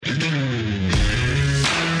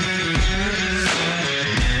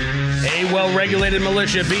well-regulated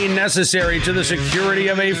militia being necessary to the security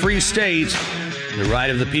of a free state, the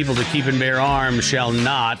right of the people to keep and bear arms shall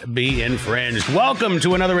not be infringed. Welcome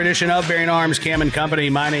to another edition of Bearing Arms, Cam and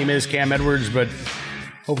Company. My name is Cam Edwards, but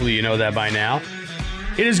hopefully you know that by now.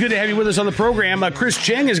 It is good to have you with us on the program. Chris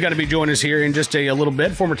Cheng is going to be joining us here in just a little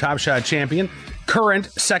bit, former Top Shot champion, current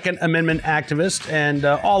Second Amendment activist, and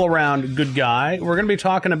all-around good guy. We're going to be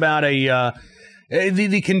talking about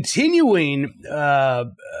the continuing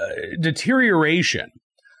deterioration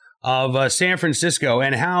of San Francisco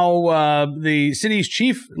and how the city's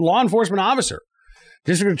chief law enforcement officer,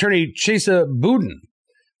 District Attorney Chesa Boudin,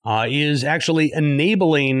 is actually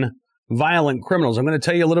enabling violent criminals. I'm going to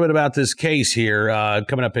tell you a little bit about this case here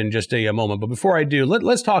coming up in just a moment. But before I do,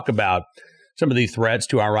 let's talk about some of the threats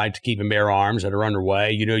to our right to keep and bear arms that are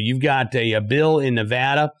underway. You know, you've got a bill in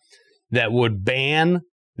Nevada that would ban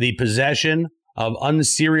the possession of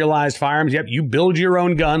unserialized firearms. Yep, you build your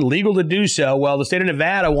own gun, legal to do so. Well, the state of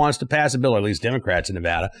Nevada wants to pass a bill, or at least Democrats in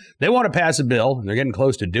Nevada. They want to pass a bill, and they're getting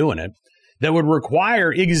close to doing it, that would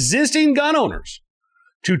require existing gun owners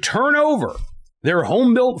to turn over their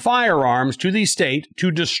home-built firearms to the state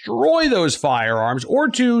to destroy those firearms or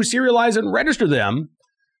to serialize and register them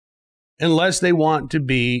unless they want to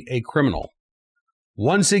be a criminal.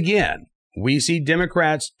 Once again, we see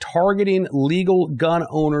Democrats targeting legal gun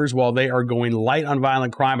owners while they are going light on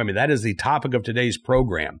violent crime. I mean, that is the topic of today's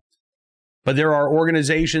program. But there are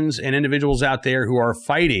organizations and individuals out there who are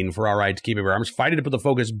fighting for our right to keep and bear arms, fighting to put the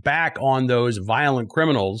focus back on those violent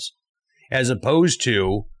criminals as opposed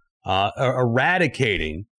to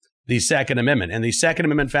eradicating the Second Amendment. And the Second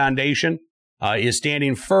Amendment Foundation is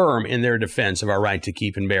standing firm in their defense of our right to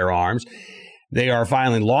keep and bear arms. They are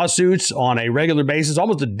filing lawsuits on a regular basis,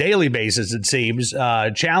 almost a daily basis, it seems,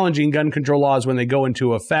 challenging gun control laws when they go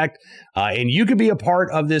into effect. And you can be a part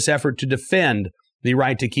of this effort to defend the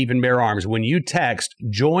right to keep and bear arms when you text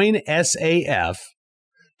JOIN SAF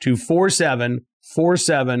to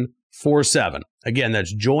 474747. Again,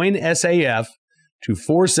 that's JOIN SAF to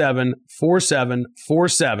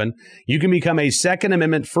 474747. You can become a Second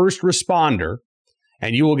Amendment first responder,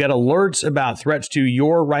 and you will get alerts about threats to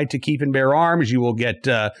your right to keep and bear arms. You will get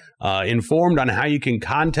informed on how you can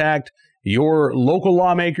contact your local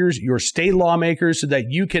lawmakers, your state lawmakers, so that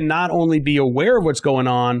you can not only be aware of what's going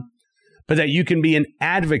on, but that you can be an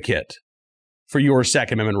advocate for your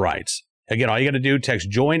Second Amendment rights. Again, all you got to do, text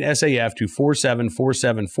JOIN SAF to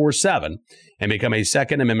 474747 and become a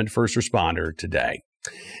Second Amendment first responder today.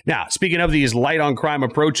 Now, speaking of these light on crime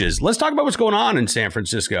approaches, let's talk about what's going on in San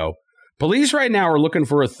Francisco. Police right now are looking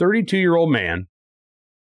for a 32-year-old man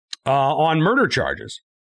on murder charges.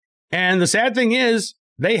 And the sad thing is,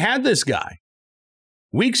 they had this guy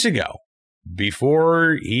weeks ago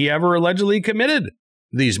before he ever allegedly committed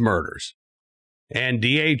these murders. And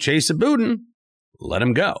DA Chesa Boudin let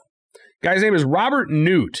him go. Guy's name is Robert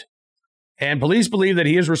Newt, and police believe that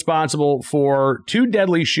he is responsible for two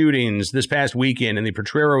deadly shootings this past weekend in the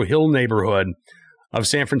Potrero Hill neighborhood of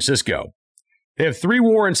San Francisco. They have 3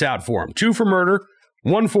 warrants out for him, 2 for murder,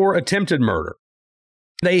 1 for attempted murder.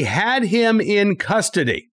 They had him in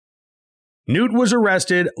custody. Newt was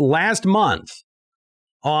arrested last month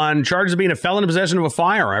on charges of being a felon in possession of a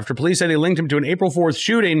firearm after police said they linked him to an April 4th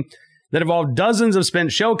shooting that involved dozens of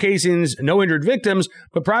spent shell casings, no injured victims,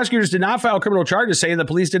 but prosecutors did not file criminal charges saying the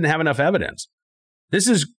police didn't have enough evidence. This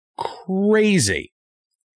is crazy.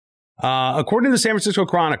 According to the San Francisco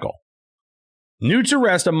Chronicle, Newt's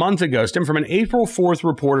arrest a month ago stemmed from an April 4th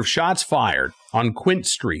report of shots fired on Quint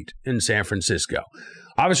Street in San Francisco.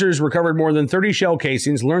 Officers recovered more than 30 shell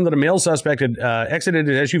casings, learned that a male suspect had exited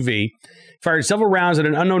his SUV, fired several rounds at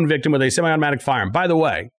an unknown victim with a semi-automatic firearm. By the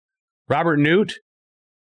way, Robert Newt,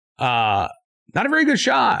 not a very good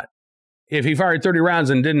shot if he fired 30 rounds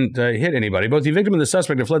and didn't hit anybody. Both the victim and the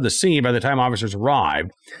suspect have fled the scene by the time officers arrived.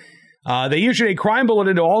 They issued a crime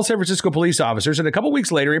bulletin to all San Francisco police officers, and a couple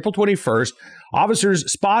weeks later, April 21st,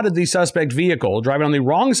 officers spotted the suspect vehicle driving on the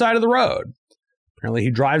wrong side of the road. Apparently, he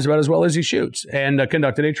drives about as well as he shoots, and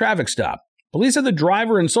conducted a traffic stop. Police said the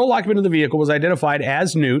driver and sole occupant of the vehicle was identified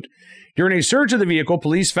as Newt. During a search of the vehicle,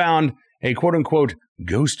 police found a quote-unquote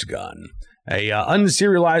ghost gun, a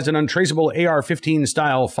unserialized and untraceable AR-15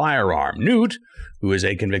 style firearm. Newt, who is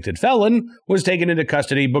a convicted felon, was taken into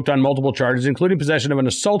custody, booked on multiple charges, including possession of an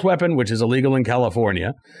assault weapon, which is illegal in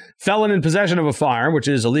California, felon in possession of a firearm, which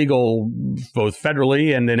is illegal both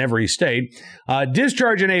federally and in every state,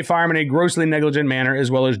 discharging a firearm in a grossly negligent manner,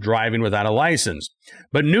 as well as driving without a license.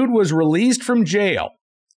 But Newt was released from jail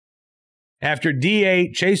after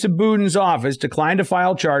DA Chesa Boudin's office declined to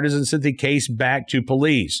file charges and sent the case back to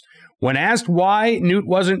police. When asked why Newt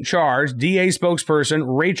wasn't charged, DA spokesperson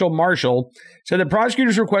Rachel Marshall said that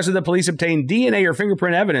prosecutors requested that police obtain DNA or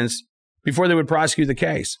fingerprint evidence before they would prosecute the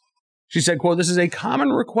case. She said, quote, "This is a common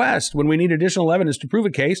request when we need additional evidence to prove a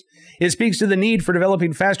case. It speaks to the need for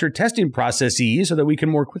developing faster testing processes so that we can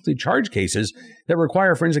more quickly charge cases that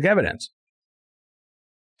require forensic evidence."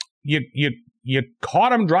 You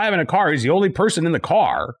caught him driving a car. He's the only person in the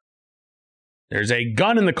car. There's a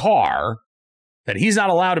gun in the car that he's not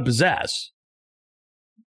allowed to possess.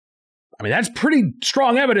 I mean, that's pretty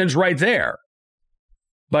strong evidence right there.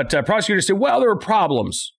 But prosecutors said, well, there were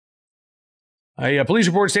problems. A police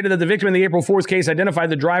report stated that the victim in the April 4th case identified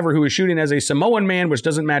the driver who was shooting as a Samoan man, which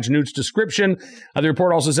doesn't match Newt's description. The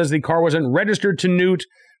report also says the car wasn't registered to Newt.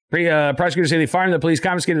 Prosecutors say the firearm the police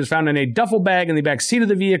confiscated was found in a duffel bag in the back seat of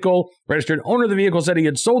the vehicle. Registered owner of the vehicle said he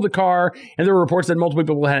had sold the car, and there were reports that multiple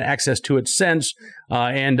people had access to it since.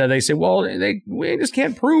 And they say, well, we just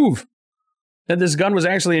can't prove that this gun was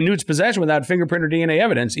actually in Newt's possession without fingerprint or DNA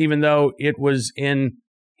evidence, even though it was in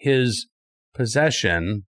his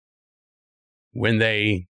possession when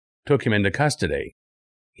they took him into custody.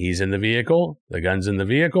 He's in the vehicle. The gun's in the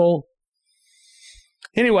vehicle.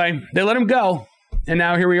 Anyway, they let him go. And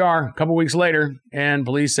now here we are, a couple weeks later, and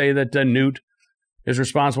police say that Newt is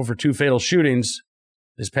responsible for 2 fatal shootings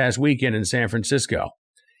this past weekend in San Francisco.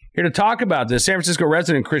 Here to talk about this, San Francisco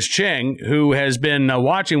resident Chris Cheng, who has been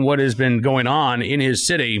watching what has been going on in his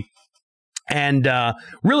city and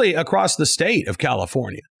really across the state of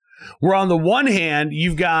California. Where on the one hand,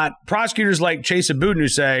 you've got prosecutors like Chesa Boudin who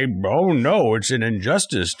say, oh, no, it's an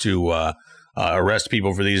injustice to arrest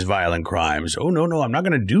people for these violent crimes. Oh, no, I'm not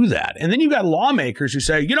going to do that. And then you've got lawmakers who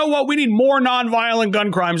say, you know what, we need more nonviolent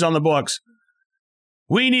gun crimes on the books.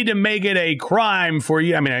 We need to make it a crime for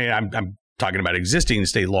you. I mean, I'm talking about existing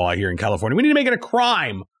state law here in California. We need to make it a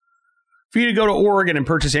crime for you to go to Oregon and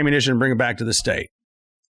purchase ammunition and bring it back to the state.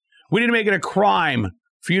 We need to make it a crime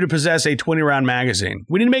for you to possess a 20-round magazine.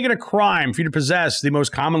 We need to make it a crime for you to possess the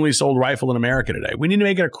most commonly sold rifle in America today. We need to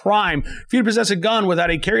make it a crime for you to possess a gun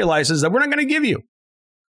without a carry license that we're not going to give you.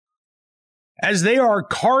 As they are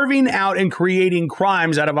carving out and creating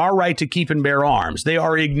crimes out of our right to keep and bear arms, they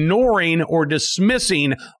are ignoring or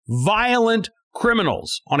dismissing violent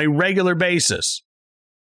criminals on a regular basis.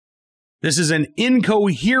 This is an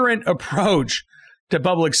incoherent approach to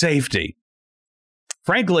public safety.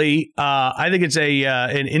 Frankly, I think it's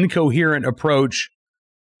an incoherent approach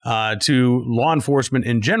to law enforcement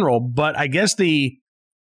in general. But I guess their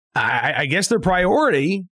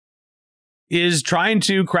priority is trying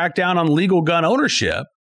to crack down on legal gun ownership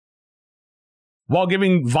while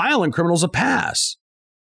giving violent criminals a pass.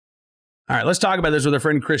 All right, let's talk about this with our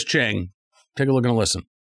friend Chris Cheng. Take a look and a listen.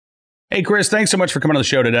 Hey, Chris, thanks so much for coming on the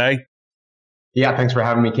show today. Yeah, thanks for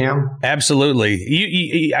having me, Cam.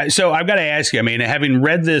 Absolutely. So I've got to ask you, I mean, having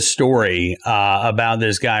read this story about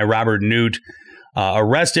this guy, Robert Newt,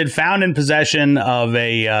 arrested, found in possession of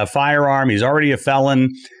a firearm. He's already a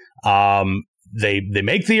felon. They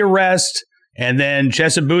make the arrest, and then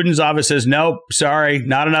Chesa Boudin's office says, nope, sorry,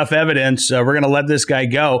 not enough evidence. We're going to let this guy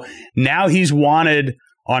go. Now he's wanted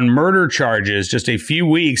on murder charges just a few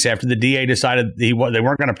weeks after the DA decided they weren't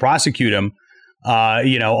going to prosecute him.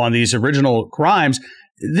 On these original crimes.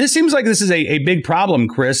 This seems like this is a big problem,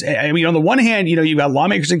 Chris. I mean, on the one hand, you've got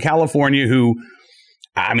lawmakers in California who,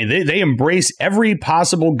 I mean, they embrace every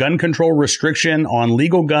possible gun control restriction on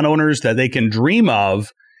legal gun owners that they can dream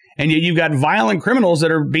of. And yet you've got violent criminals that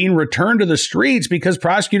are being returned to the streets because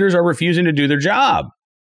prosecutors are refusing to do their job.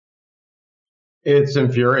 It's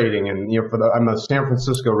infuriating. And, I'm a San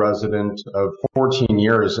Francisco resident of 14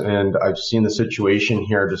 years, and I've seen the situation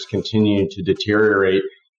here just continue to deteriorate.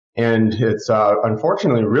 And it's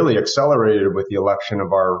unfortunately really accelerated with the election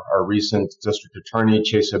of our recent district attorney,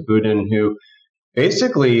 Chesa Boudin, who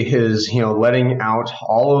basically is, letting out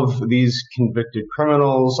all of these convicted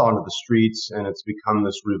criminals onto the streets. And it's become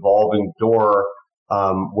this revolving door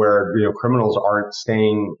where criminals aren't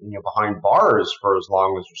staying behind bars for as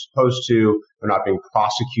long as they're supposed to. They're not being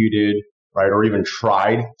prosecuted, right, or even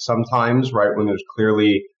tried sometimes, right, when there's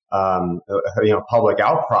clearly public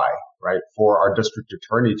outcry, right, for our district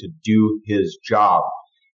attorney to do his job.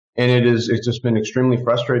 And it's just been extremely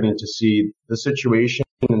frustrating to see the situation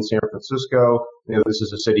in San Francisco. This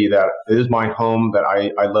is a city that is my home that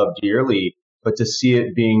I love dearly, but to see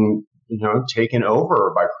it being taken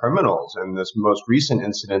over by criminals. And this most recent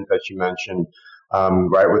incident that you mentioned,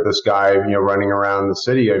 right, with this guy, running around the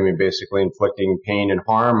city, I mean, basically inflicting pain and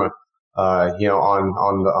harm, on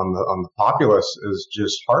the populace is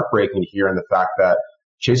just heartbreaking to hear. And the fact that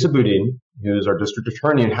Chesa Boudin, who's our district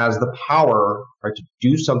attorney and has the power, right, to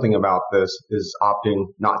do something about this, is opting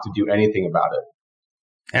not to do anything about it.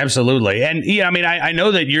 Absolutely. And yeah, I mean, I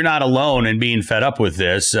know that you're not alone in being fed up with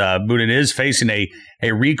this. Boudin is facing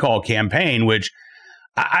a recall campaign, which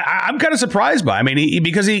I'm kind of surprised by. I mean,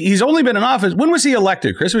 because he's only been in office. When was he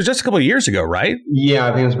elected, Chris? It was just a couple of years ago, right? Yeah, I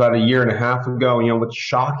think it was about a year and a half ago. You know, what's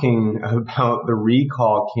shocking about the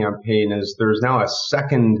recall campaign is there's now a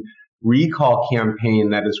second recall campaign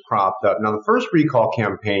that has cropped up. Now, the first recall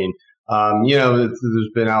campaign, there's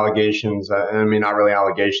been allegations. I mean, not really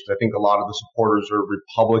allegations. I think a lot of the supporters are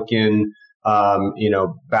Republican,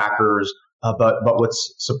 backers. But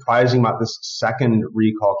what's surprising about this second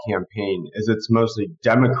recall campaign is it's mostly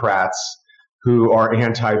Democrats who are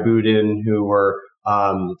anti-Boudin, who are,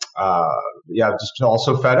 just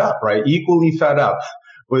also fed up, right? Equally fed up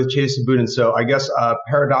with Chesa Boudin. So I guess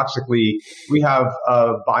paradoxically, we have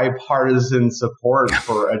bipartisan support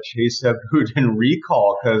for a Chesa Boudin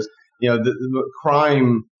recall because the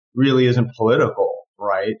crime really isn't political,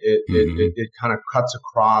 right? It kind of cuts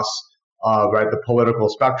across the political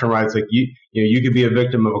spectrum, right? It's like you could be a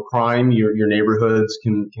victim of a crime. Your neighborhoods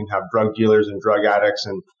can have drug dealers and drug addicts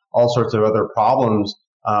and all sorts of other problems,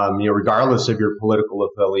 regardless of your political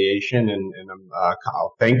affiliation. And I'm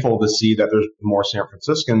thankful to see that there's more San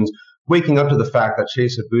Franciscans waking up to the fact that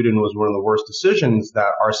Chesa Boudin was one of the worst decisions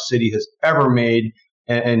that our city has ever made,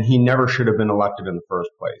 and he never should have been elected in the first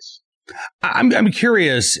place. I'm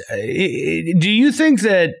curious. Do you think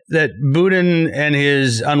that Boudin and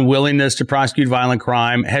his unwillingness to prosecute violent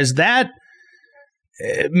crime, has that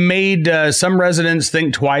made some residents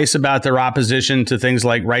think twice about their opposition to things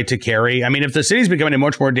like right to carry? I mean, if the city's becoming a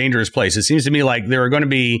much more dangerous place, it seems to me like there are going to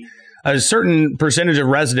be a certain percentage of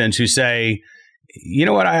residents who say, you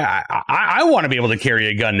know what, I want to be able to carry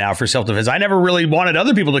a gun now for self-defense. I never really wanted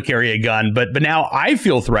other people to carry a gun, but now I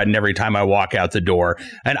feel threatened every time I walk out the door,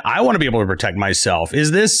 and I want to be able to protect myself.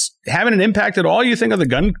 Is this having an impact at all, you think, of the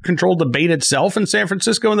gun control debate itself in San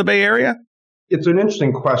Francisco and the Bay Area? It's an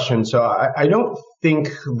interesting question. So I don't think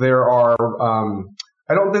there are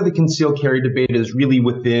I don't think the concealed carry debate is really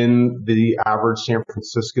within the average San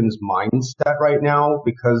Franciscan's mindset right now,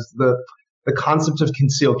 because the concept of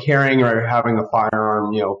concealed carrying or having a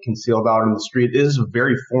firearm, concealed out in the street is a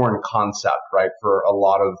very foreign concept, right, for a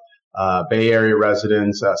lot of Bay Area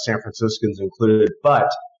residents, San Franciscans included. But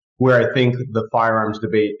where I think the firearms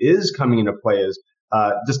debate is coming into play is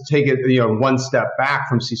just take it, one step back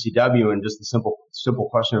from CCW and just the simple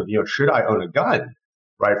question of, should I own a gun,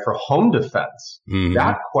 right, for home defense? Mm-hmm.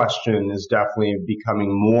 That question is definitely becoming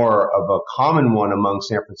more of a common one among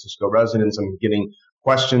San Francisco residents. I'm getting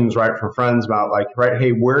questions, right, from friends about hey,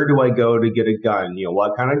 where do I go to get a gun?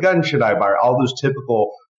 What kind of gun should I buy? All those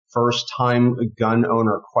typical first-time gun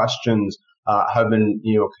owner questions have been,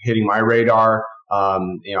 hitting my radar. I've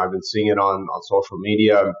been seeing it on social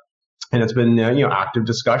media, and it's been, active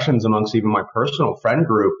discussions amongst even my personal friend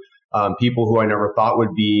group. People who I never thought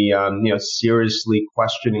would be, seriously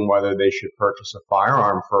questioning whether they should purchase a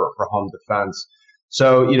firearm for home defense.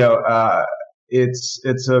 So,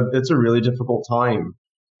 it's a really difficult time,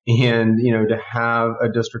 and to have a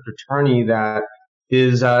district attorney that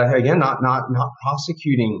is again not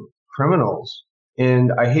prosecuting criminals.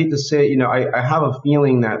 And I hate to say it, I have a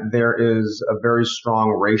feeling that there is a very strong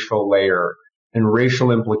racial layer and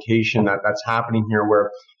racial implication that's happening here, where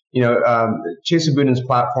Chesa Boudin's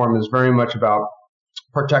platform is very much about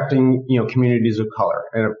protecting communities of color,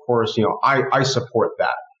 and of course I support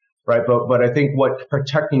that. Right. But I think what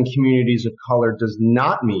protecting communities of color does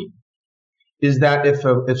not mean is that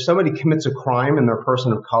if somebody commits a crime and they're a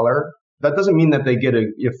person of color, that doesn't mean that they get a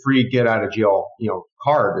free get out of jail,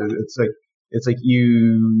 card. It's like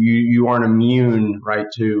you aren't immune, right,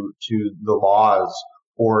 to the laws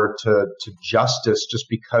or to justice just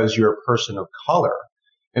because you're a person of color.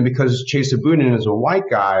 And because Chesa Boudin is a white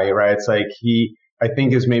guy, right, it's like he, I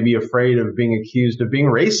think, is maybe afraid of being accused of being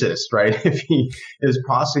racist, right? If he is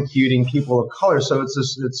prosecuting people of color. So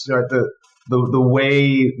it's the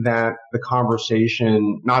way that the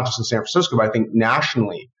conversation, not just in San Francisco, but I think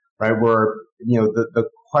nationally, right, where the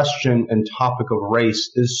question and topic of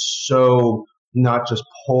race is so not just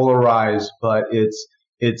polarized, but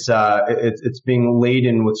it's being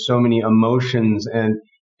laden with so many emotions. And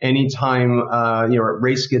anytime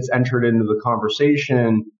race gets entered into the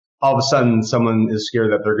conversation, all of a sudden someone is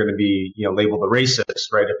scared that they're going to be, labeled a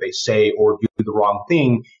racist, right, if they say or do the wrong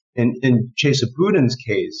thing. And in Chesa Boudin's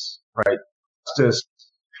case, right, justice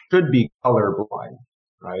should be colorblind,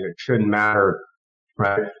 right? It shouldn't matter,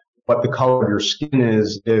 right, what the color of your skin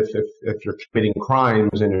is if you're committing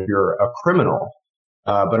crimes and if you're a criminal.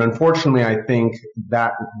 But unfortunately, I think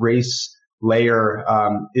that race layer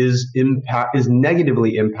is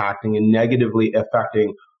negatively impacting and negatively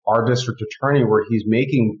affecting our district attorney, where he's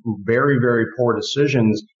making very, very poor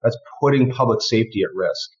decisions that's putting public safety at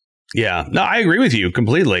risk. Yeah, no, I agree with you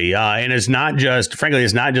completely. And it's not just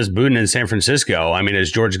Budin in San Francisco. I mean,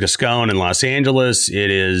 it's George Gascon in Los Angeles. It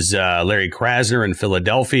is Larry Krasner in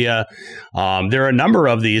Philadelphia. There are a number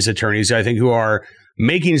of these attorneys, I think, who are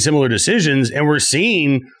making similar decisions. And we're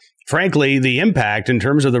seeing, frankly, the impact in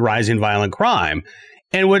terms of the rising violent crime.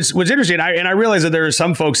 And what's interesting, I realize that there are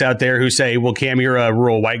some folks out there who say, well, Cam, you're a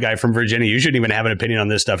rural white guy from Virginia. You shouldn't even have an opinion on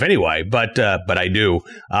this stuff anyway. But I do,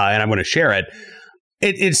 and I'm going to share it.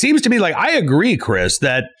 It seems to me like I agree, Chris,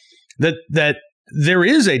 that there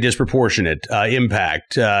is a disproportionate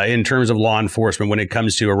impact in terms of law enforcement when it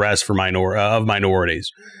comes to arrests for minorities.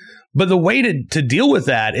 But the way to deal with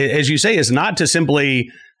that, as you say, is not to simply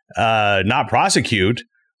not prosecute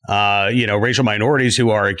racial minorities who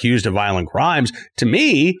are accused of violent crimes. To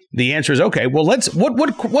me, the answer is, okay, well,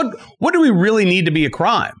 what do we really need to be a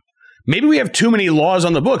crime? Maybe we have too many laws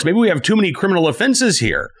on the books. Maybe we have too many criminal offenses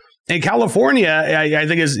here. And California, I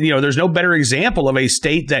think, is, there's no better example of a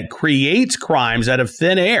state that creates crimes out of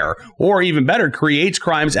thin air, or even better, creates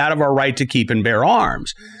crimes out of our right to keep and bear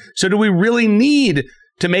arms. So do we really need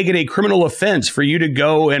to make it a criminal offense for you to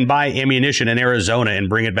go and buy ammunition in Arizona and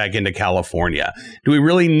bring it back into California? Do we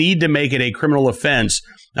really need to make it a criminal offense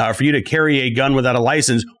for you to carry a gun without a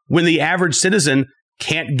license when the average citizen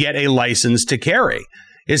can't get a license to carry?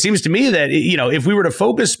 It seems to me that, if we were to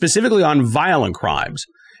focus specifically on violent crimes,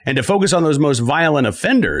 and to focus on those most violent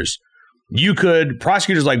offenders,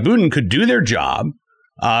 prosecutors like Budin could do their job,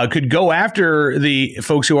 could go after the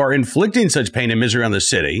folks who are inflicting such pain and misery on the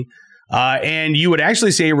city, and you would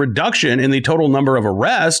actually see a reduction in the total number of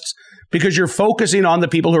arrests because you're focusing on the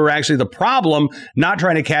people who are actually the problem, not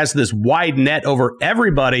trying to cast this wide net over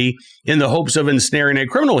everybody in the hopes of ensnaring a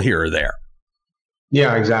criminal here or there.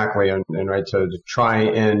 Yeah, exactly. And right, to try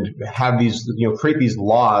and have these, create these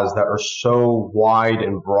laws that are so wide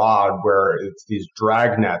and broad, where it's these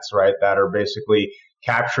drag nets, right, that are basically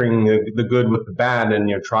capturing the good with the bad, and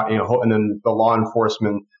and then the law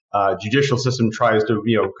enforcement judicial system tries to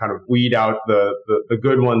kind of weed out the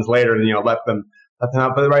good ones later, and let them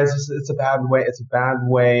out. But right, it's a bad way. It's a bad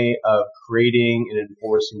way of creating and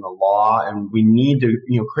enforcing the law, and we need to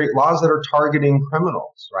create laws that are targeting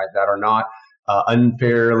criminals, right, that are not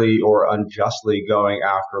unfairly or unjustly going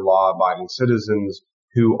after law-abiding citizens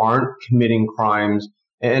who aren't committing crimes.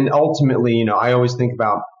 And ultimately, I always think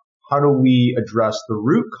about, how do we address the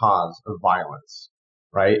root cause of violence,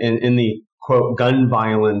 right? And in the quote gun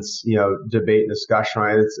violence, debate and discussion,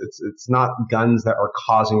 right? It's not guns that are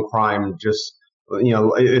causing crime. Just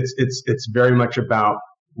it's very much about,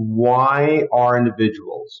 why are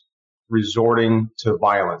individuals resorting to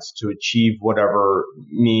violence to achieve whatever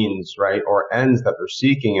means, right, or ends that they're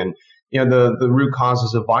seeking. And the root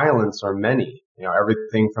causes of violence are many.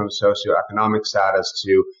 Everything from socioeconomic status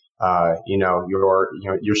to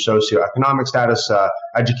your socioeconomic status,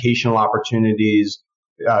 educational opportunities,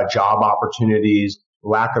 job opportunities,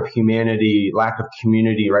 lack of humanity, lack of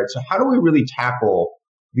community, right? So how do we really tackle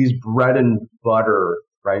these bread and butter,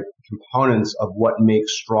 right, components of what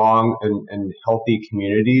makes strong and healthy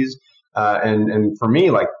communities? And for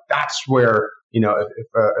me, like, that's where,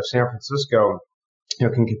 if San Francisco,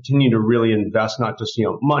 can continue to really invest not just,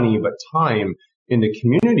 money, but time into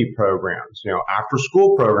community programs, after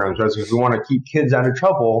school programs, right? So if we want to keep kids out of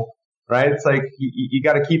trouble, right? It's like, you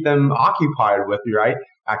got to keep them occupied with, right,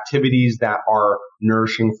 activities that are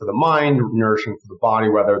nourishing for the mind, nourishing for the body,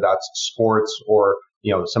 whether that's sports or,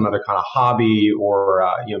 some other kind of hobby, or,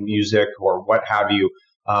 music or what have you.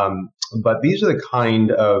 But these are the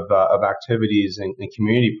kind of activities and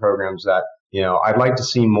community programs that, I'd like to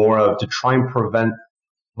see more of, to try and prevent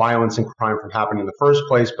violence and crime from happening in the first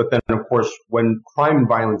place. But then, of course, when crime and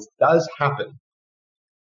violence does happen,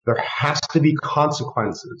 there has to be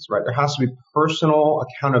consequences, right? There has to be personal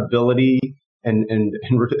accountability and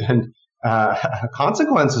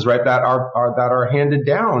consequences, right? That are handed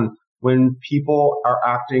down when people are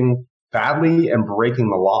acting badly and breaking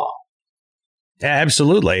the law.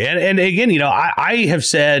 Absolutely. And again, I have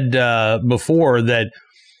said before that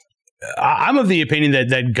I'm of the opinion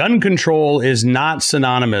that gun control is not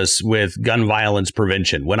synonymous with gun violence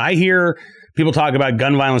prevention. When I hear people talk about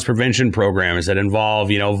gun violence prevention programs that involve,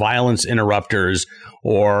 violence interrupters,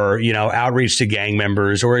 or, outreach to gang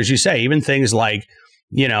members, or, as you say, even things like,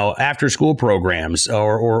 after school programs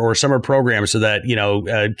or summer programs, so that,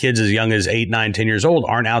 kids as young as 8, 9, 10 years old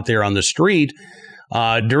aren't out there on the street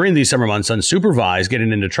during these summer months unsupervised,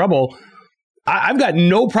 getting into trouble. I've got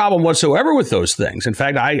no problem whatsoever with those things. In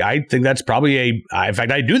fact, I think that's probably I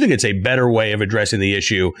do think it's a better way of addressing the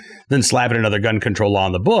issue than slapping another gun control law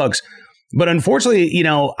on the books. But unfortunately,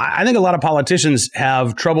 I think a lot of politicians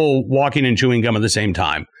have trouble walking and chewing gum at the same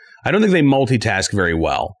time. I don't think they multitask very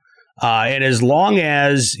well. And as long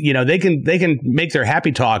as, they can make their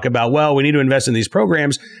happy talk about, well, we need to invest in these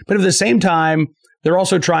programs. But at the same time, they're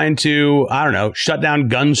also trying to, shut down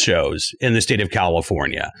gun shows in the state of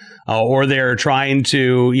California, or they're trying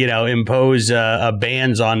to, impose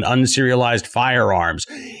bans on unserialized firearms.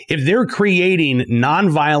 If they're creating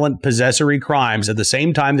nonviolent possessory crimes at the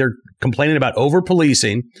same time they're complaining about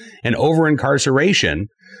over-policing and over-incarceration,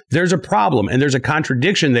 there's a problem and there's a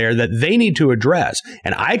contradiction there that they need to address.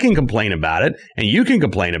 And I can complain about it and you can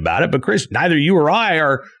complain about it, but Chris, neither you or I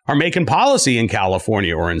are making policy in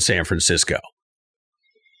California or in San Francisco.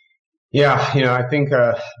 Yeah, I think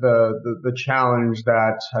the challenge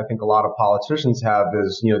that I think a lot of politicians have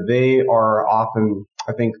is, they are often,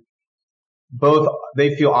 I think, both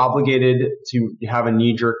they feel obligated to have a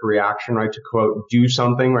knee-jerk reaction, right? To quote, do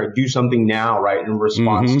something, right? Do something now, right? In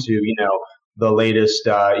response to, the latest,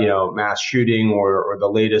 mass shooting or the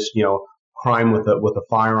latest, crime with a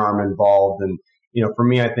firearm involved. And, for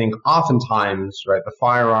me, I think oftentimes, right, the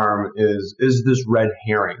firearm is this red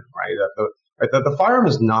herring, right? That the firearm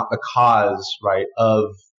is not the cause, right,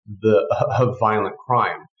 of violent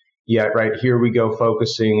crime. Yet, right, here we go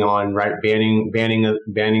focusing on, right, banning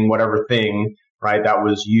whatever thing, right, that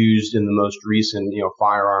was used in the most recent,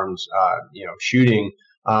 firearms, shooting.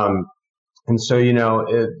 And so,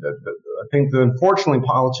 I think that unfortunately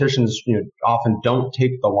politicians, often don't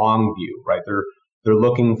take the long view, right? They're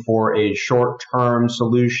looking for a short-term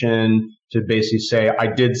solution to basically say, I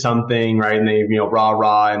did something, right? And they,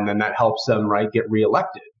 rah, and then that helps them, right, get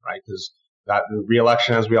reelected, right? Because that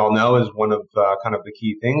reelection, as we all know, is one of kind of the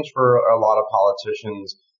key things for a lot of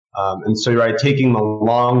politicians. And so, right, taking the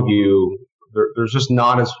long view, there's just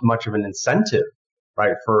not as much of an incentive,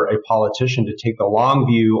 right, for a politician to take the long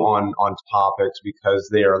view on topics because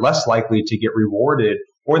they are less likely to get rewarded,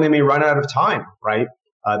 or they may run out of time, right?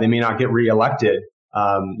 They may not get reelected,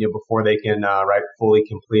 before they can, fully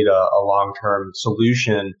complete a long-term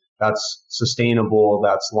solution that's sustainable,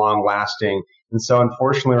 that's long-lasting. And so,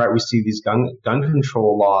 unfortunately, right, we see these gun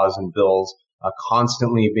control laws and bills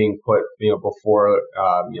constantly being put, before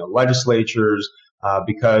legislatures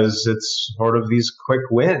because it's sort of these quick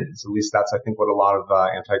wins. At least that's, I think, what a lot of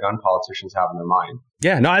anti-gun politicians have in their mind.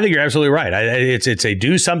 Yeah, no, I think you're absolutely right. It's a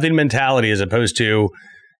do something mentality as opposed to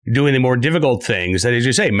doing the more difficult things that, as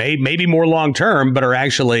you say, may be more long term, but are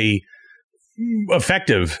actually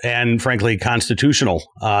effective and, frankly, constitutional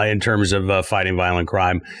in terms of fighting violent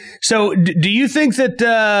crime. So do you think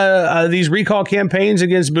that these recall campaigns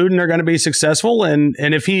against Boudin are going to be successful? And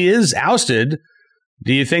if he is ousted,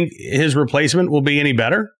 do you think his replacement will be any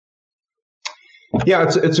better? Yeah,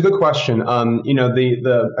 it's a good question. I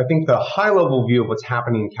think the high level view of what's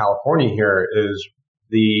happening in California here is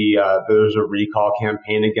there's a recall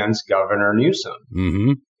campaign against Governor Newsom.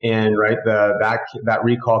 Mm-hmm. And right, that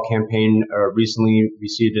recall campaign recently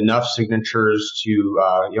received enough signatures to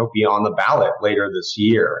be on the ballot later this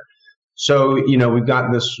year. So we've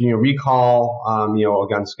got this recall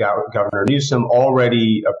against Governor Newsom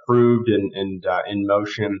already approved and in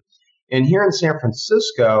motion. And here in San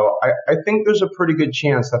Francisco, I think there's a pretty good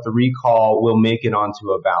chance that the recall will make it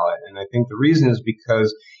onto a ballot. And I think the reason is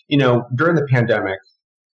because during the pandemic,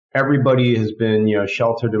 everybody has been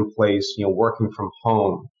sheltered in place, working from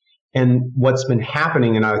home. And what's been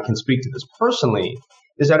happening, and I can speak to this personally,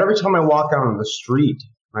 is that every time I walk out on the street,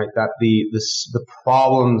 right, that the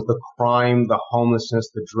problems, the crime, the homelessness,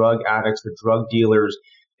 the drug addicts, the drug dealers,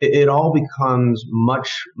 it all becomes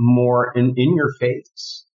much more in your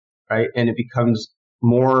face, right? And it becomes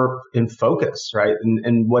more in focus, right?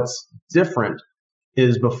 And what's different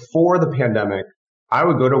is before the pandemic, I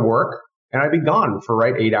would go to work and I'd be gone for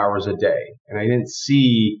 8 hours a day. And I didn't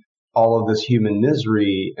see all of this human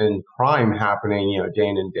misery and crime happening, day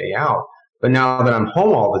in and day out. But now that I'm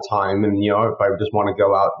home all the time and, if I just want to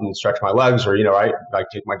go out and stretch my legs or, I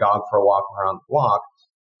take my dog for a walk around the block,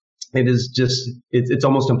 it is just, it's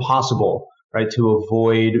almost impossible, right, to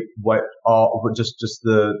avoid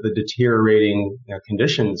the deteriorating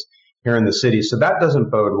conditions here in the city. So that doesn't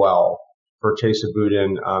bode well for Chesa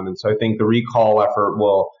Boudin. And so I think the recall effort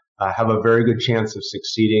will have a very good chance of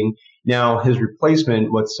succeeding. Now, his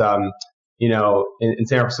replacement, what's, in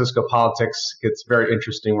San Francisco politics gets very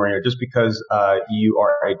interesting where, just because you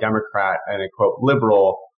are a Democrat and a quote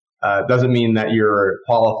liberal doesn't mean that you're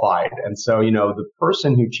qualified. And so, the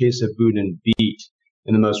person who Chesa Boudin beat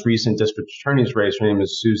in the most recent district attorney's race. Her name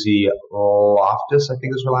is Susie Loftus, I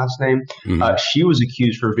think is her last name. She was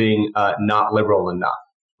accused for being not liberal enough,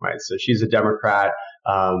 right? So she's a Democrat,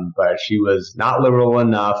 but she was not liberal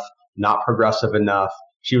enough, not progressive enough.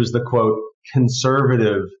 She was the, quote,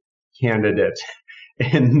 conservative candidate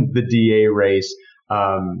in the DA race.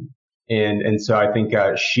 And so I think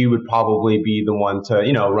she would probably be the one to,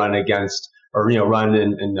 run against or, run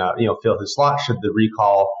and fill his slot should the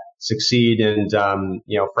recall succeed. And,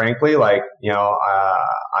 frankly, I'm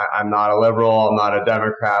not a liberal, I'm not a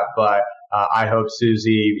Democrat, but I hope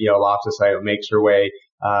Susie, Loftus makes her way,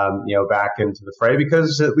 back into the fray,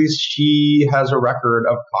 because at least she has a record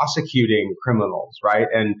of prosecuting criminals, right?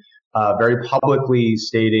 And very publicly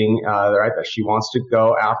stating, right, that she wants to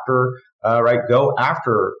go after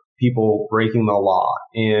people breaking the law.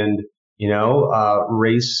 And,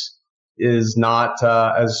 race is not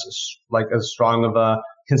as strong of a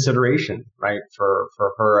consideration, right, for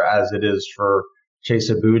her as it is for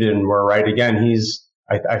Chesa Boudin, where, right, again,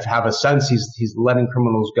 I have a sense he's letting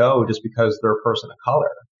criminals go just because they're a person of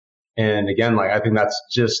color. And again, I think that's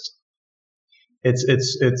just, it's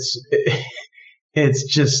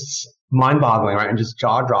just mind-boggling, right, and just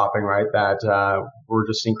jaw-dropping, right, that we're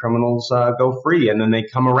just seeing criminals go free, and then they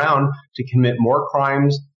come around to commit more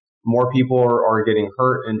crimes. More people are getting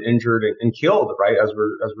hurt and injured and killed, right, as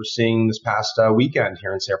we're seeing this past weekend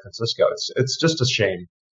here in San Francisco. It's just a shame.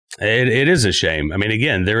 It is a shame. I mean,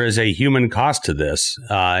 again, there is a human cost to this,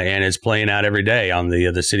 and it's playing out every day on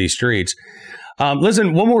the city streets.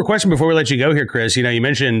 Listen, one more question before we let you go here, Chris. You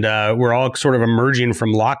mentioned we're all sort of emerging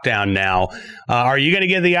from lockdown now. Are you going to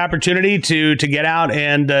get the opportunity to get out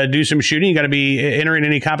and do some shooting? You got to be entering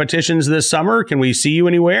any competitions this summer? Can we see you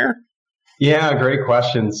anywhere? Yeah, great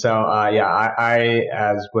question. So, I,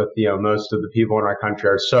 as with, most of the people in our country,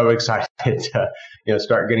 are so excited to,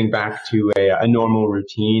 start getting back to a normal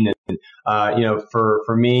routine. And,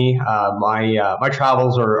 for me, my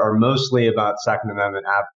travels are mostly about Second Amendment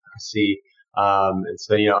advocacy. And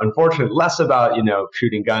so, unfortunately, less about,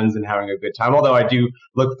 shooting guns and having a good time. Although I do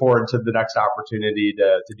look forward to the next opportunity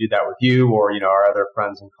to do that with you or, our other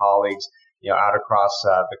friends and colleagues, out across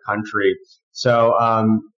the country. So,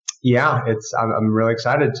 I'm really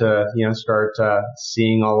excited to, start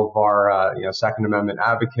seeing all of our, Second Amendment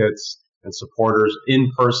advocates and supporters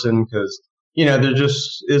in person, because, there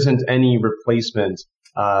just isn't any replacement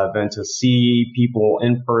than to see people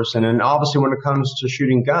in person. And obviously, when it comes to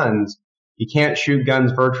shooting guns, you can't shoot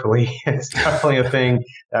guns virtually. It's definitely a thing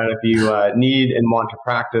that if you need and want to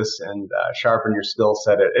practice and sharpen your skill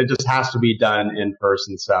set, it just has to be done in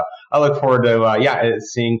person. So I look forward to,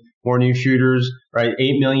 seeing more new shooters, right?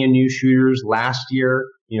 8 million new shooters last year.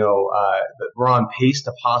 We're on pace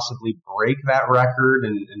to possibly break that record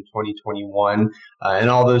in 2021. And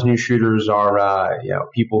all those new shooters are,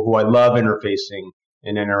 people who I love interfacing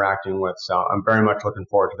and interacting with. So I'm very much looking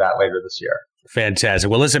forward to that later this year. Fantastic.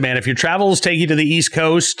 Well, listen, man, if your travels take you to the East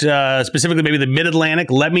Coast, specifically maybe the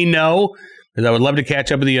Mid-Atlantic, let me know, because I would love to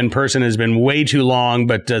catch up with you in person. It's been way too long,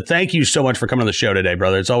 but thank you so much for coming on the show today,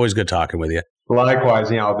 brother. It's always good talking with you.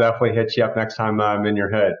 Likewise. I'll definitely hit you up next time I'm in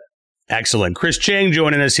your hood. Excellent. Chris Cheng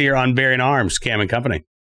joining us here on Bearing Arms, Cam & Company.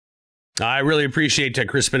 I really appreciate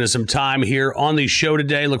Chris spending some time here on the show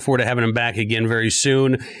today. Look forward to having him back again very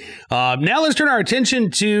soon. Now let's turn our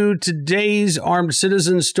attention to today's armed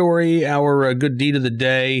citizen story, our good deed of the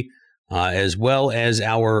day, as well as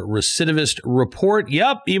our recidivist report.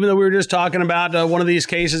 Yep, even though we were just talking about one of these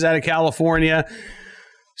cases out of California,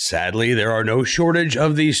 sadly, there are no shortage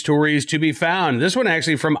of these stories to be found. This one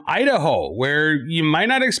actually from Idaho, where you might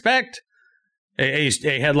not expect a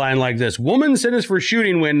headline like this. Woman sentenced for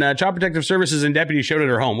shooting when Child Protective Services and deputies showed at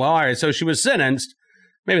her home. Well, all right, so she was sentenced.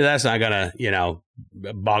 Maybe that's not going to,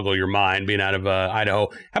 boggle your mind being out of Idaho.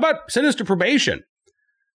 How about sentenced to probation?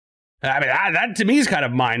 I mean, that to me is kind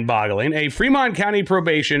of mind-boggling. A Fremont County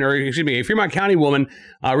woman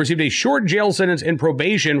received a short jail sentence and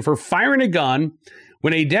probation for firing a gun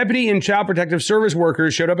when a deputy and Child Protective Service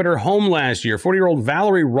workers showed up at her home last year. 40-year-old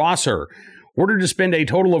Valerie Rosser ordered to spend a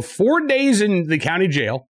total of 4 days in the county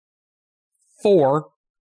jail,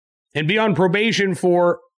 and be on probation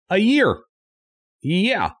for a year.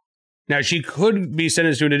 Yeah. Now, she could be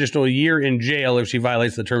sentenced to an additional year in jail if she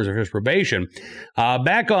violates the terms of his probation.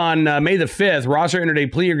 Back on May the 5th, Rosser entered a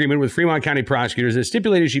plea agreement with Fremont County prosecutors that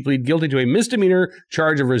stipulated she plead guilty to a misdemeanor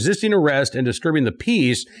charge of resisting arrest and disturbing the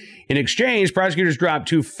peace. In exchange, prosecutors dropped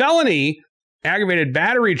 2 felony aggravated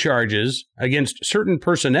battery charges against certain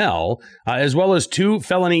personnel, as well as 2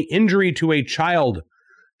 felony injury to a child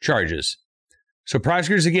charges. So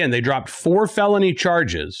prosecutors, again, they dropped 4 felony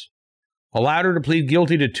charges, allowed her to plead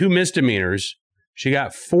guilty to 2 misdemeanors, She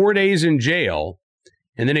got 4 days in jail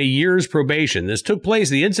and then a year's probation.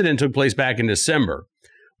 The incident took place back in December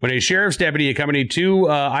when a sheriff's deputy accompanied two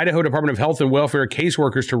Idaho Department of Health and Welfare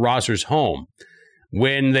caseworkers to Rosser's home.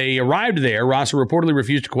 When they arrived there, Rosser reportedly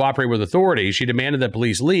refused to cooperate with authorities. She demanded that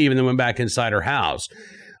police leave and then went back inside her house.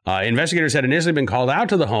 Investigators had initially been called out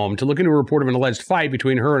to the home to look into a report of an alleged fight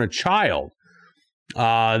between her and a child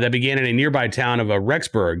that began in a nearby town of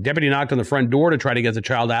Rexburg. Deputy knocked on the front door to try to get the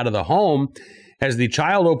child out of the home. As the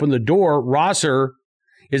child opened the door, Rosser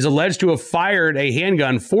is alleged to have fired a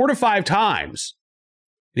handgun 4 to 5 times.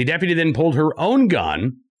 The deputy then pulled her own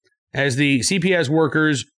gun as the CPS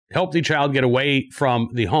workers helped the child get away from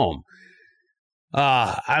the home.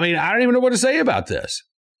 I don't even know what to say about this.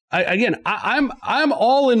 I'm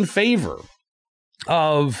all in favor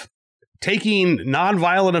of taking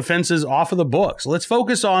nonviolent offenses off of the books. Let's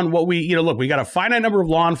focus on what we got a finite number of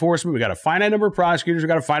law enforcement. We got a finite number of prosecutors. We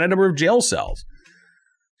got a finite number of jail cells.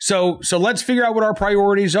 So let's figure out what our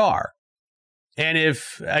priorities are. And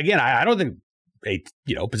I don't think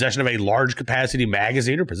possession of a large capacity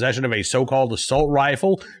magazine or possession of a so-called assault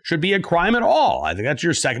rifle should be a crime at all. I think that's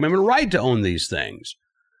your Second Amendment right to own these things.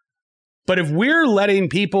 But if we're letting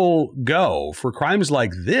people go for crimes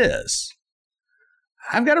like this,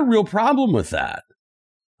 I've got a real problem with that.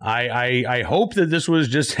 I hope that this was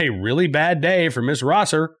just a really bad day for Miss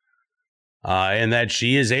Rosser, and that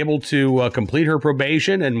she is able to complete her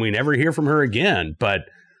probation and we never hear from her again. But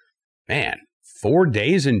man, 4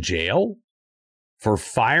 days in jail for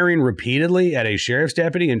firing repeatedly at a sheriff's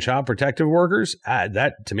deputy and child protective workers,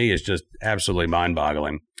 that to me is just absolutely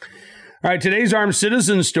mind-boggling. All right, today's armed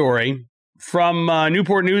citizen story from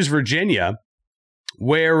Newport News, Virginia,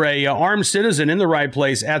 where a armed citizen in the right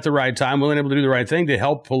place at the right time, willing and able to do the right thing to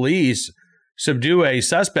help police subdue a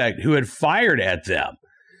suspect who had fired at them.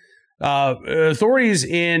 Authorities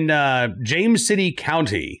in James City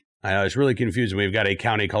County, I know it's really confusing. We've got a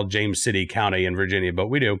county called James City County in Virginia, but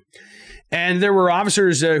we do. And there were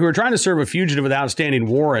officers who were trying to serve a fugitive with outstanding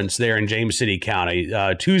warrants there in James City County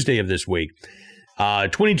Tuesday of this week.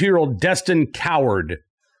 22-year-old Destin Coward.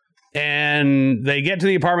 And they get to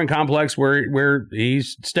the apartment complex where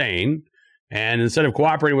he's staying. And instead of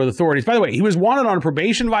cooperating with authorities, by the way, he was wanted on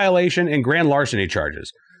probation violation and grand larceny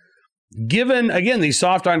charges. Given, again, the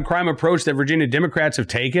soft on crime approach that Virginia Democrats have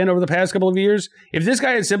taken over the past couple of years, if this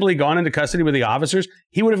guy had simply gone into custody with the officers,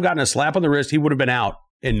 he would have gotten a slap on the wrist. He would have been out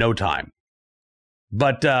in no time.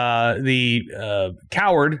 But the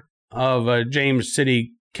coward of James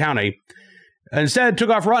City County instead took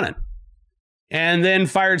off running and then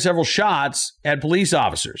fired several shots at police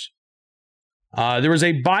officers. There was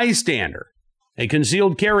a bystander, a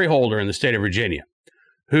concealed carry holder in the state of Virginia,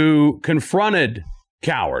 who confronted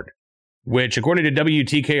Coward, which, according to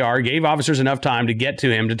WTKR, gave officers enough time to get to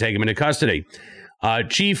him to take him into custody.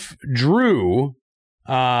 Chief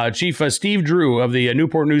Steve Drew of the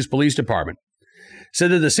Newport News Police Department said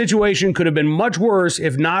that the situation could have been much worse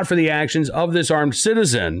if not for the actions of this armed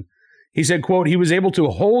citizen. He said, quote, he was able to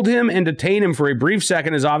hold him and detain him for a brief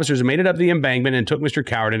second as officers made it up the embankment and took Mr.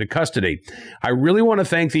 Coward into custody. I really want to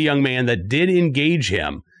thank the young man that did engage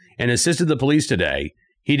him and assisted the police today.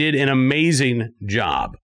 He did an amazing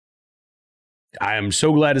job. I am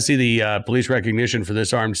so glad to see the police recognition for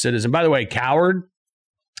this armed citizen. By the way, Coward,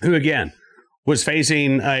 who again was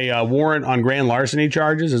facing a warrant on grand larceny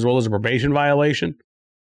charges as well as a probation violation,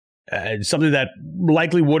 something that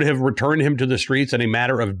likely would have returned him to the streets in a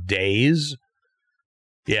matter of days.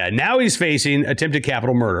 Yeah, now he's facing attempted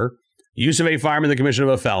capital murder, use of a firearm in the commission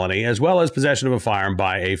of a felony, as well as possession of a firearm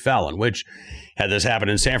by a felon, which, had this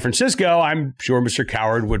happened in San Francisco, I'm sure Mr.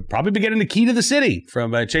 Coward would probably be getting the key to the city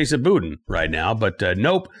from Chesa Boudin right now. But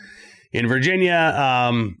nope, in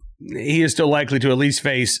Virginia, he is still likely to at least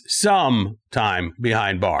face some time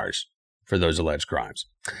behind bars for those alleged crimes.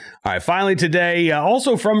 All right, finally today,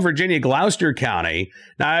 also from Virginia, Gloucester County.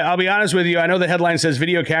 Now, I'll be honest with you, I know the headline says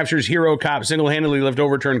video captures hero cop single-handedly lift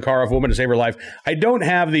overturned car off woman to save her life. I don't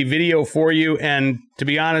have the video for you, and to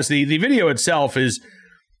be honest, the video itself is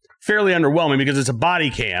fairly underwhelming because it's a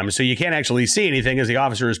body cam, so you can't actually see anything as the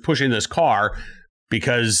officer is pushing this car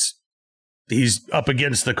because he's up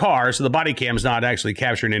against the car, so the body cam's not actually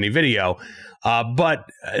capturing any video. But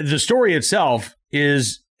the story itself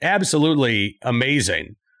is absolutely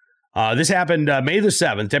amazing. This happened May the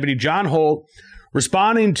 7th. Deputy John Holt,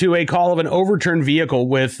 responding to a call of an overturned vehicle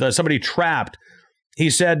with somebody trapped,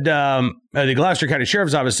 he said, the Gloucester County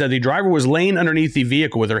Sheriff's Office said the driver was laying underneath the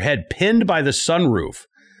vehicle with her head pinned by the sunroof.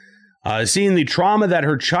 Seeing the trauma that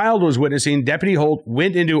her child was witnessing, Deputy Holt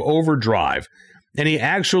went into overdrive, and he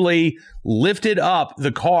actually lifted up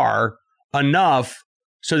the car enough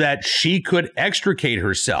so that she could extricate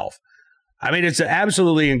herself. I mean, it's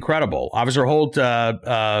absolutely incredible. Officer Holt,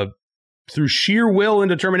 through sheer will and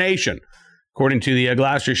determination, according to the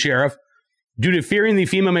Gloucester sheriff, due to fearing the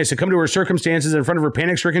female may succumb to her circumstances in front of her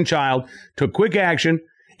panic-stricken child, took quick action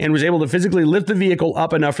and was able to physically lift the vehicle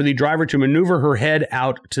up enough for the driver to maneuver her head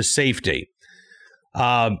out to safety.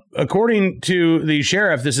 According to the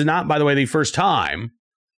sheriff, this is not, by the way, the first time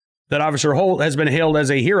that Officer Holt has been hailed as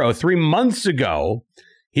a hero. 3 months ago,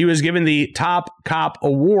 he was given the Top Cop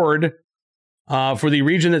Award for the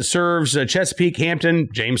region that serves Chesapeake, Hampton,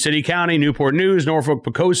 James City County, Newport News, Norfolk,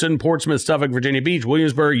 Poquoson, Portsmouth, Suffolk, Virginia Beach,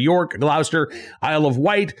 Williamsburg, York, Gloucester, Isle of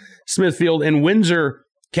Wight, Smithfield, and Windsor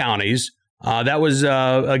counties. That was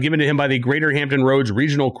given to him by the Greater Hampton Roads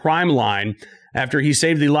Regional Crime Line after he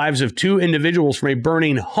saved the lives of 2 individuals from a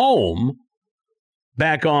burning home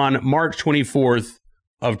back on March 24th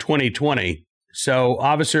of 2020. So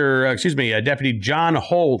Deputy John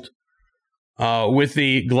Holt with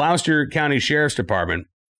the Gloucester County Sheriff's Department,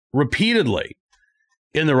 repeatedly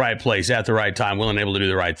in the right place at the right time, willing and able to do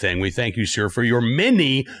the right thing. We thank you, sir, for your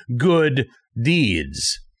many good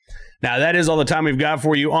deeds. Now, that is all the time we've got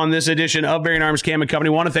for you on this edition of Bearing Arms Cam & Company.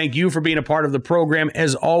 I want to thank you for being a part of the program,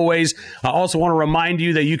 as always. I also want to remind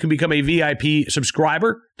you that you can become a VIP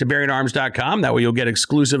subscriber to BearingArms.com. That way you'll get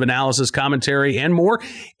exclusive analysis, commentary, and more.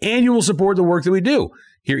 And you will support the work that we do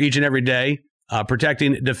here each and every day,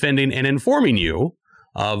 protecting, defending, and informing you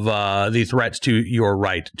of the threats to your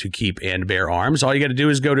right to keep and bear arms. All you got to do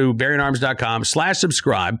is go to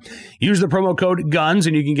BearingArms.com/subscribe. Use the promo code GUNS,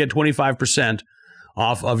 and you can get 25%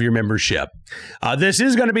 off of your membership. This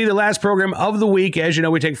is going to be the last program of the week. As you know,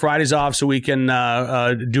 we take Fridays off so we can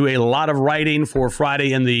do a lot of writing for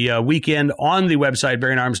Friday and the weekend on the website,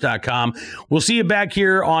 BearingArms.com. We'll see you back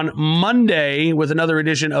here on Monday with another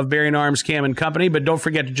edition of Bearing Arms Cam & Company, but don't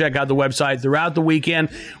forget to check out the website throughout the weekend.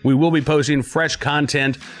 We will be posting fresh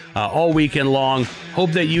content all weekend long.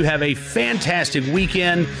 Hope that you have a fantastic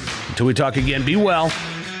weekend. Until we talk again, be well,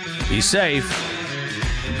 be safe,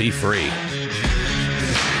 and be free.